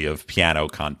Vanilli of piano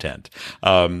content.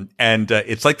 And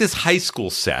it's like this high school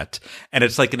set, and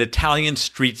it's like an Italian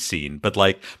street scene, but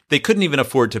like they couldn't even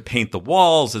afford to paint the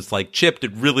walls. It's like chipped.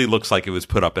 It really looks like it was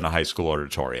put up in a high school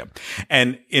auditorium.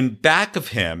 And in back of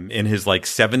him, in his like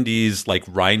 70s like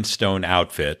rhinestone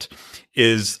outfit,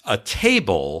 is a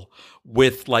table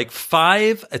with like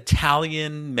 5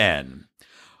 Italian men,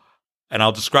 and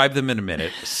I'll describe them in a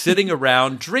minute, sitting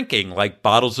around drinking like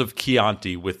bottles of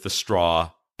Chianti with the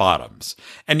straw bottoms.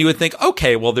 And you would think,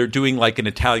 okay, well, they're doing like an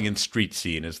Italian street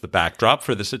scene as the backdrop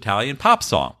for this Italian pop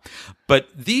song. But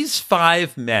these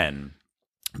 5 men,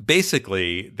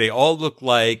 basically, they all look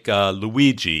like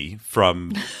Luigi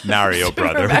from Mario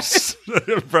Brothers.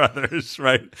 Brothers,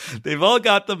 right? They've all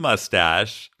got the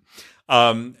mustache.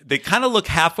 They kind of look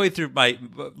halfway through my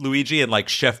Luigi and like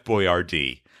Chef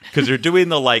Boyardee, because they're doing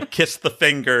the like kiss the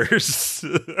fingers.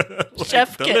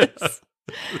 Chef kiss.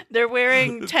 They're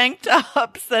wearing tank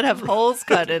tops that have holes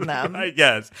cut in them.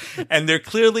 Yes. And they're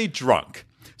clearly drunk.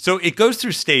 So it goes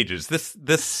through stages.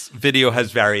 This video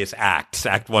has various acts.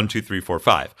 Act 1, 2, 3, 4,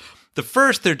 5. The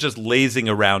first, they're just lazing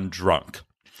around drunk.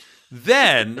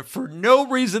 Then, for no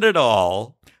reason at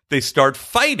all, they start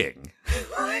fighting.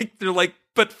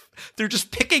 But they're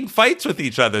just picking fights with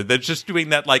each other. They're just doing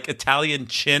that like Italian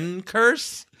chin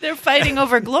curse. They're fighting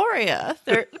over Gloria.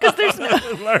 Because there's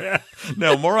no.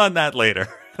 No, more on that later.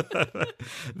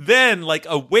 Then, like,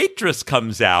 a waitress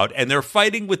comes out, and they're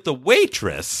fighting with the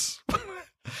waitress.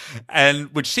 And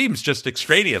which seems just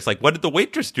extraneous. Like, what did the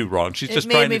waitress do wrong? She's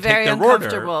just trying to take their order. It made me very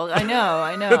uncomfortable. I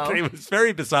know. It was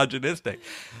very misogynistic.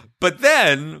 But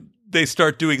then they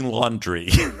start doing laundry.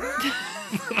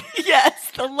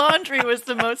 Yes, the laundry was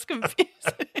the most confusing.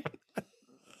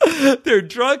 They're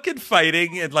drunk and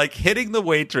fighting and like hitting the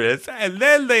waitress, and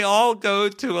then they all go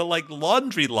to a like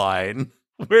laundry line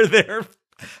where they're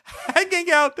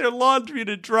hanging out their laundry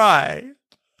to dry.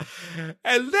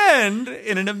 And then,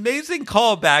 in an amazing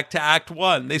callback to Act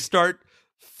 1, they start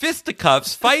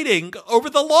fisticuffs fighting over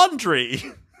the laundry.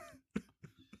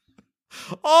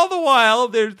 All the while,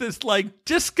 there's this like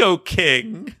disco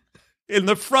king in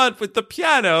the front with the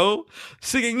piano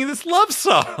singing this love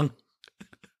song.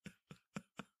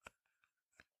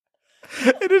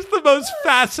 It is the most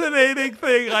fascinating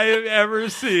thing I have ever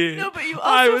seen. No, but you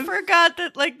also forgot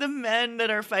that like the men that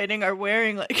are fighting are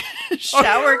wearing like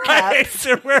shower caps.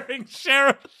 They're wearing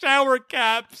shower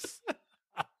caps.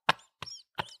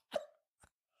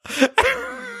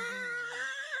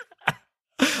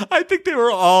 I think they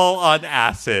were all on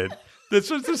acid. This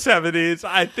was the 70s.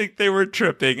 I think they were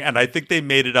tripping, and I think they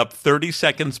made it up 30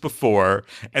 seconds before,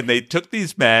 and they took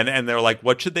these men, and they're like,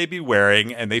 what should they be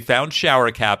wearing? And they found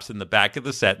shower caps in the back of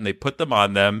the set, and they put them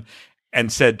on them and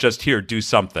said, just here, do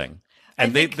something.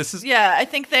 And I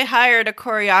think they hired a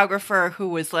choreographer who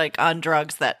was like on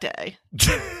drugs that day.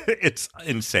 It's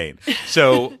insane.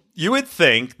 So you would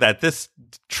think that this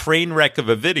train wreck of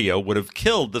a video would have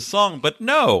killed the song, but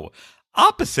no.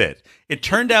 Opposite. It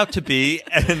turned out to be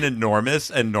an enormous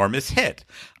hit.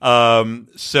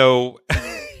 So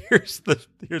here's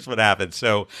what happened.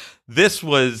 So this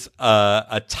was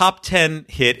a top 10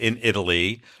 hit in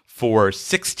Italy for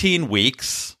 16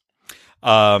 weeks.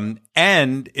 And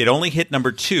it only hit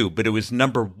number 2, but it was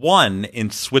number 1 in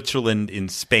Switzerland and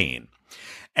Spain.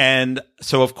 And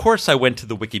so, of course, I went to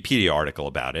the Wikipedia article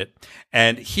about it.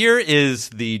 And here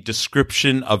is the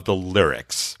description of the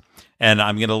lyrics. And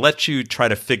I'm going to let you try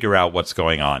to figure out what's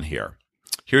going on here.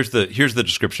 Here's the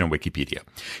description on Wikipedia.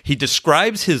 He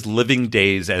describes his living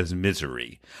days as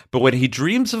misery, but when he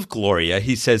dreams of Gloria,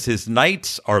 he says his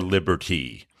nights are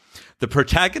liberty. The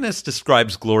protagonist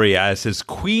describes Gloria as his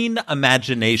queen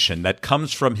imagination that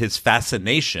comes from his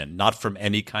fascination, not from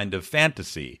any kind of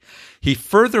fantasy. He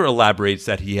further elaborates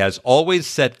that he has always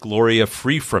set Gloria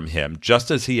free from him, just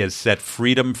as he has set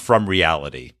freedom from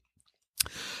reality.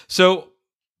 So,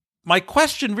 my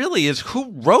question really is,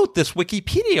 who wrote this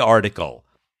Wikipedia article?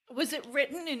 Was it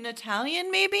written in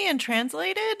Italian, maybe, and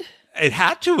translated? It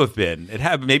had to have been.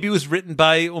 Maybe it was written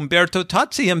by Umberto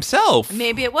Tozzi himself.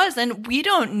 Maybe it was, and we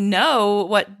don't know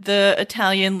what the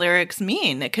Italian lyrics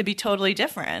mean. It could be totally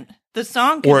different. The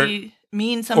song could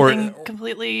mean something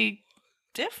completely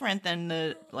different than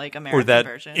the American or that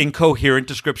version. Incoherent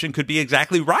description could be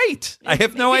exactly right. I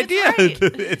have no idea. Right.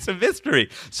 It's a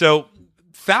mystery. So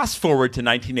fast forward to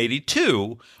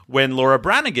 1982, when Laura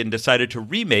Branigan decided to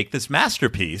remake this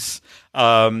masterpiece.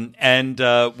 And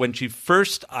when she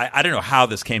first, I don't know how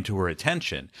this came to her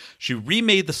attention, she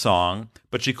remade the song,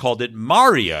 but she called it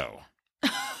Mario.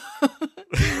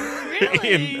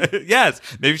 Really? Yes.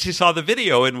 Maybe she saw the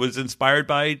video and was inspired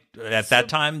by, at that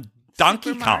time,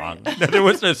 Donkey Kong. No, there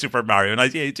was no Super Mario in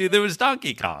 1982. There was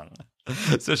Donkey Kong.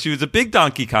 So she was a big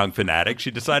Donkey Kong fanatic.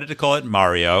 She decided to call it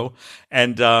Mario.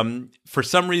 And for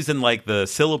some reason, the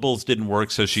syllables didn't work,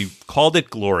 so she called it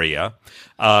Gloria.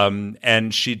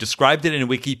 And she described it in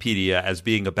Wikipedia as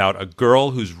being about a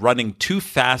girl who's running too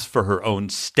fast for her own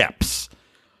steps.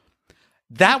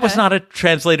 That was not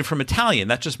translated from Italian.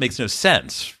 That just makes no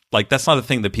sense. That's not a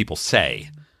thing that people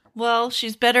say. Well,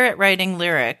 she's better at writing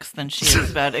lyrics than she is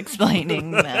about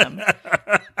explaining them.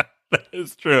 That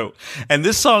is true. And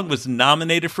this song was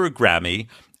nominated for a Grammy,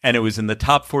 and it was in the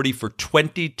top 40 for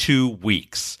 22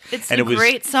 weeks. It's a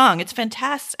great song. It's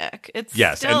fantastic. It's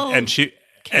and she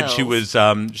was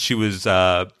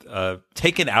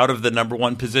taken out of the number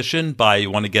 1 position by, you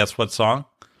want to guess what song?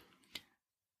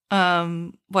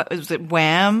 What was it?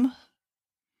 Wham?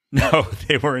 No,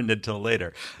 they weren't until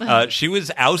later. She was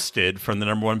ousted from the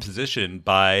number 1 position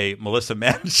by Melissa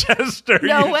Manchester.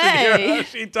 No way.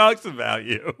 She talks about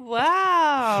you.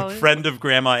 Wow. Friend of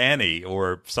Grandma Annie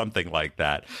or something like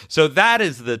that. So that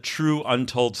is the true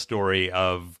untold story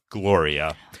of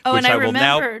Gloria. Oh, and I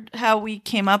remembered how we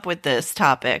came up with this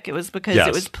topic. It was because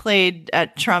it was played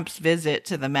at Trump's visit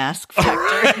to the Mask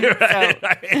Factory.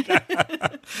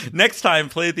 Right. Next time,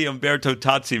 play the Umberto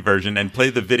Tozzi version and play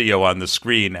the video on the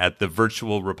screen at the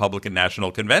virtual Republican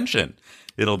National Convention.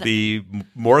 It'll be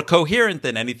more coherent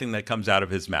than anything that comes out of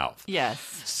his mouth. Yes.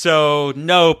 So,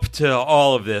 nope to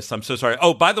all of this. I'm so sorry.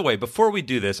 Oh, by the way, before we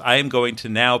do this, I am going to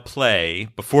now play,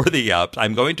 before the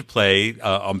I'm going to play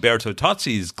Umberto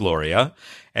Tozzi's Gloria,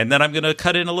 and then I'm going to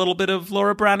cut in a little bit of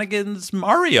Laura Branigan's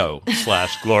Mario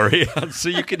 / Gloria, so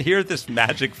you can hear this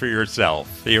magic for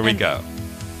yourself. Here we go.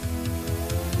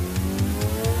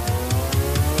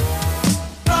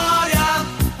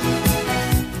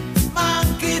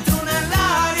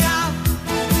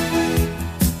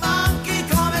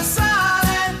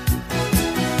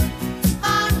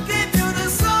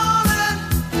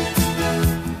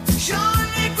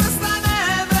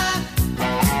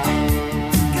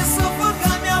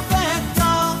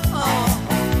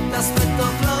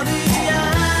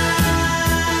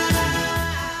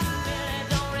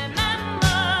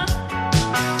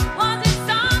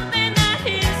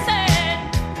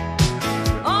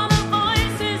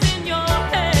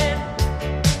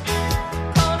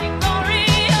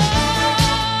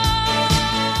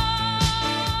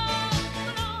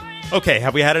 Okay,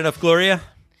 have we had enough Gloria?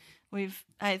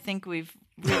 I think we've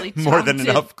really More than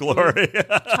enough Gloria.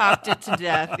 Talked it to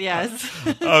death, yes.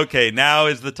 Okay, now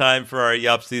is the time for our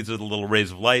yups. These are the little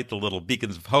rays of light, the little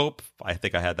beacons of hope. I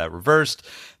think I had that reversed.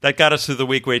 That got us through the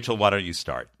week. Rachel, why don't you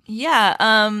start? Yeah,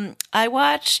 I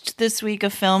watched this week a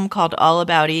film called All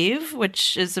About Eve,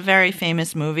 which is a very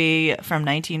famous movie from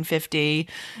 1950.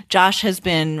 Josh has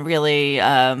been really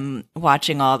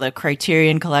watching all the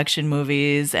Criterion Collection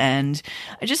movies, and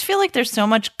I just feel like there's so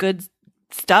much good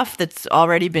stuff that's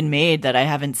already been made that I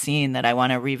haven't seen that I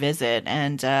want to revisit.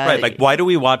 And right, like why do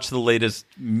we watch the latest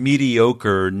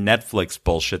mediocre Netflix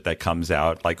bullshit that comes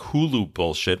out, like Hulu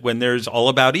bullshit, when there's All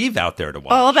About Eve out there to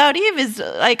watch? All About Eve is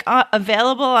like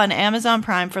available on Amazon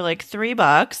Prime for like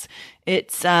 $3.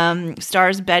 It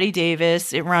stars Betty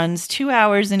Davis. It runs 2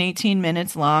 hours and 18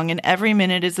 minutes long, and every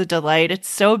minute is a delight. It's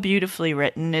so beautifully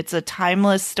written. It's a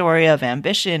timeless story of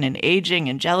ambition and aging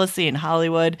and jealousy in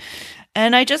Hollywood.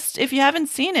 And if you haven't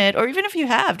seen it, or even if you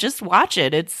have, just watch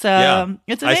it. It's amazing.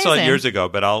 I saw it years ago,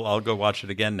 but I'll go watch it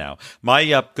again now. My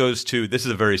yup goes to, this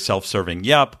is a very self-serving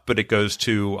yup, but it goes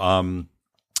to, I'm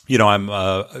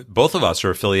both of us are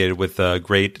affiliated with a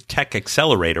great tech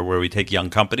accelerator where we take young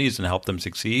companies and help them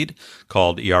succeed,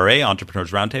 called ERA,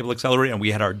 Entrepreneurs Roundtable Accelerator. And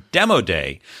we had our demo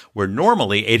day where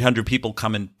normally 800 people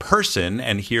come in person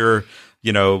and hear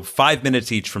 5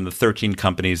 minutes each from the 13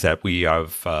 companies that we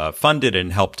have funded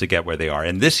and helped to get where they are.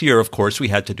 And this year, of course, we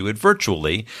had to do it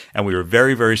virtually, and we were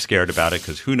very, very scared about it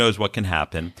because who knows what can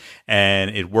happen.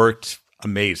 And it worked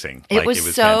amazing. It was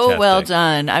so fantastic. Well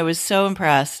done. I was so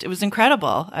impressed. It was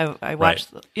incredible. I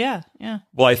watched. Right. Yeah.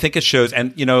 Well, I think it shows,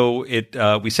 and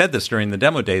we said this during the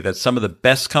demo day, that some of the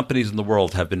best companies in the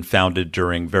world have been founded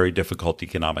during very difficult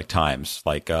economic times,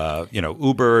 like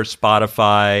Uber,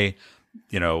 Spotify,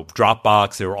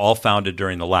 Dropbox. They were all founded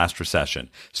during the last recession.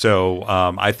 So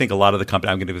I think a lot of the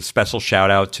companies, I'm going to give a special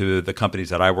shout out to the companies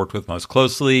that I worked with most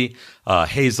closely.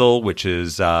 Hazel, which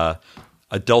is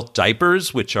adult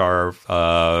diapers, which are,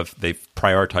 they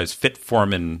prioritize fit,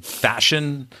 form, and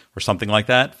fashion or something like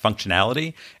that,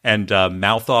 functionality. And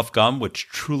Mouth Off Gum, which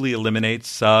truly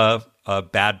eliminates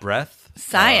bad breath.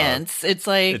 Science. It's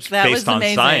like, it's that based was on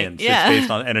amazing. Science. Yeah. It's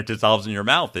based on, and it dissolves in your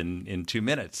mouth in 2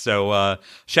 minutes. So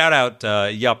shout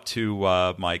out, yup,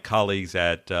 to my colleagues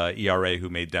at ERA who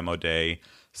made Demo Day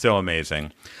so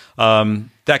amazing.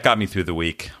 That got me through the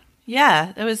week.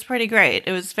 Yeah, it was pretty great.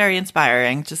 It was very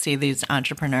inspiring to see these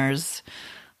entrepreneurs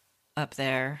up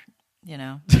there,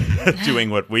 doing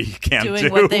what we can't do.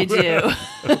 Doing what they do.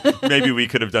 Maybe we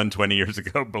could have done 20 years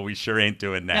ago, but we sure ain't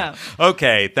doing now. No.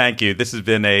 Okay, thank you. This has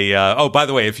been a... by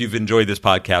the way, if you've enjoyed this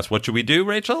podcast, what should we do,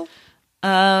 Rachel?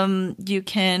 You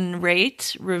can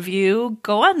rate, review,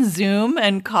 go on Zoom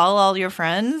and call all your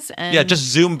friends. And just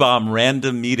Zoom bomb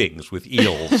random meetings with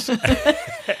eels.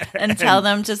 and tell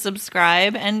them to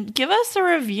subscribe and give us a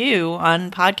review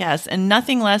on podcasts, and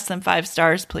nothing less than 5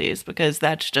 stars, please, because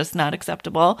that's just not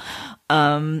acceptable.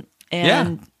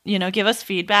 Give us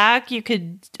feedback. You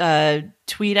could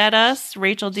tweet at us,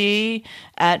 Rachel D,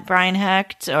 at Brian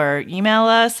Hecht, or email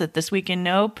us at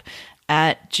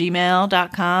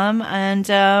thisweekinnope@gmail.com. And,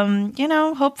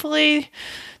 hopefully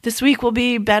this week will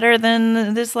be better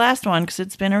than this last one, because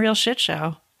it's been a real shit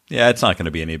show. Yeah, it's not going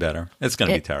to be any better. It's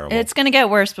going to be terrible. It's going to get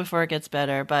worse before it gets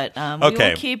better, but we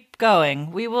will keep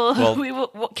going. We will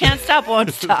can't stop,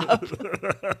 won't stop.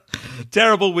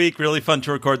 Terrible week. Really fun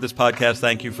to record this podcast.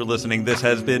 Thank you for listening. This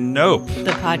has been Nope,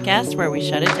 the podcast where we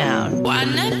shut it down.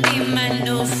 Wanna be my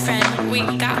new friend? We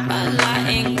got a lot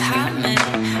in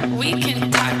common. We can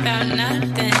talk about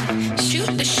nothing.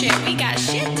 Shoot the shit. We got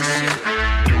shit to shoot.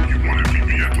 Yo, you wanna meet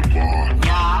me at the bar?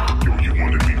 Yeah. Yo, you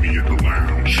wanna meet me at the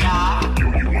lounge? Yeah.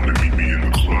 Yo, you wanna meet me in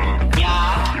the club?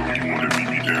 Yeah. Yo, you wanna meet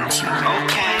me downtown?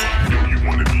 Okay.